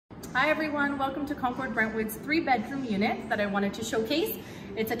Hi everyone, welcome to Concord Brentwood's 3-bedroom unit that I wanted to showcase.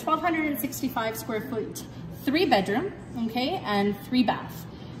 It's a 1,265 square foot 3-bedroom, okay, and 3-bath.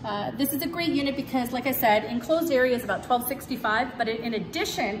 This is a great unit because, like I said, enclosed area is about 1,265, but in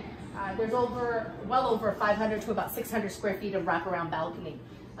addition, there's well over 500 to about 600 square feet of wraparound balcony.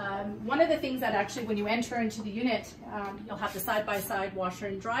 One of the things that actually, when you enter into the unit, you'll have the side-by-side washer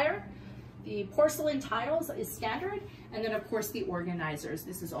and dryer. The porcelain tiles is standard, and then of course the organizers.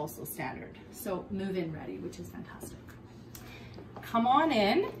 This is also standard. So move-in ready, which is fantastic. Come on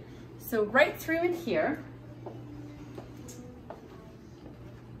in. So right through in here,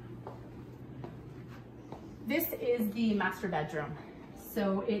 this is the master bedroom.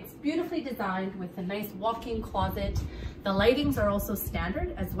 So it's beautifully designed with a nice walk-in closet. The lightings are also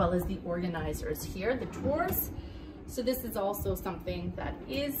standard, as well as the organizers here, the drawers. So this is also something that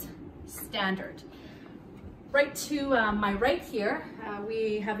is standard. Right to my right here,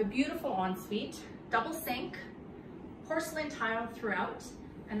 we have a beautiful ensuite, double sink, porcelain tile throughout,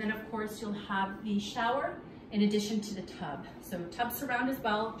 and then of course you'll have the shower in addition to the tub. So tub surround as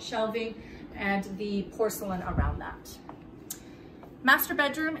well, shelving, and the porcelain around that. Master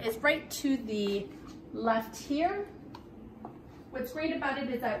bedroom is right to the left here. What's great about it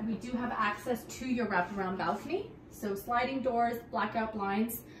is that we do have access to your wraparound balcony. So sliding doors, blackout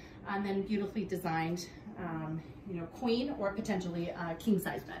blinds, and then beautifully designed, queen or potentially a king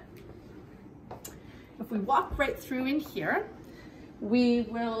size bed. If we walk right through in here, we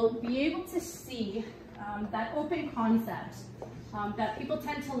will be able to see that open concept that people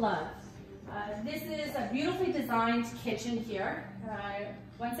tend to love. This is a beautifully designed kitchen here.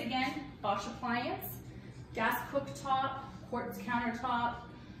 Once again, Bosch appliance, gas cooktop, quartz countertop,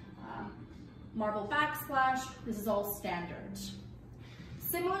 marble backsplash. This is all standard.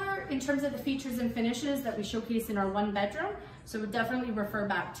 Similar in terms of the features and finishes that we showcase in our 1-bedroom. So we'll definitely refer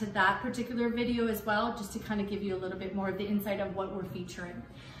back to that particular video as well, just to kind of give you a little bit more of the insight of what we're featuring.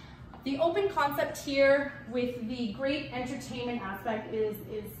 The open concept here with the great entertainment aspect is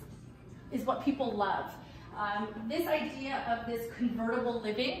what people love. This idea of this convertible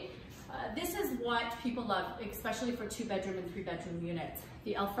living, this is what people love, especially for 2-bedroom and 3-bedroom units.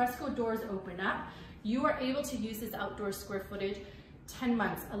 The alfresco doors open up. You are able to use this outdoor square footage 10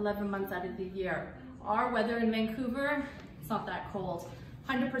 months, 11 months out of the year. Our weather in Vancouver, it's not that cold.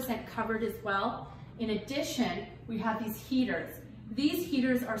 100% covered as well. In addition, we have these heaters. These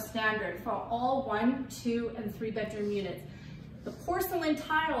heaters are standard for all 1, 2, and 3-bedroom units. The porcelain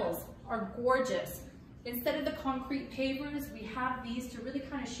tiles are gorgeous. Instead of the concrete pavers, we have these to really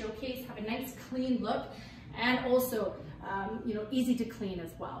kind of showcase, have a nice clean look, and also, easy to clean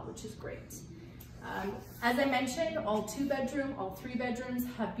as well, which is great. As I mentioned, all 2-bedroom, all 3-bedrooms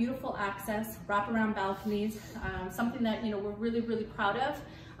have beautiful access, wraparound balconies, something that we're really, really proud of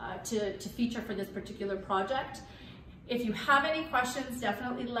to feature for this particular project. If you have any questions,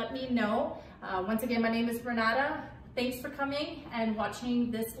 definitely let me know. Once again, my name is Renata. Thanks for coming and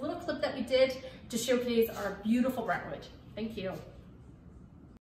watching this little clip that we did to showcase our beautiful Brentwood. Thank you.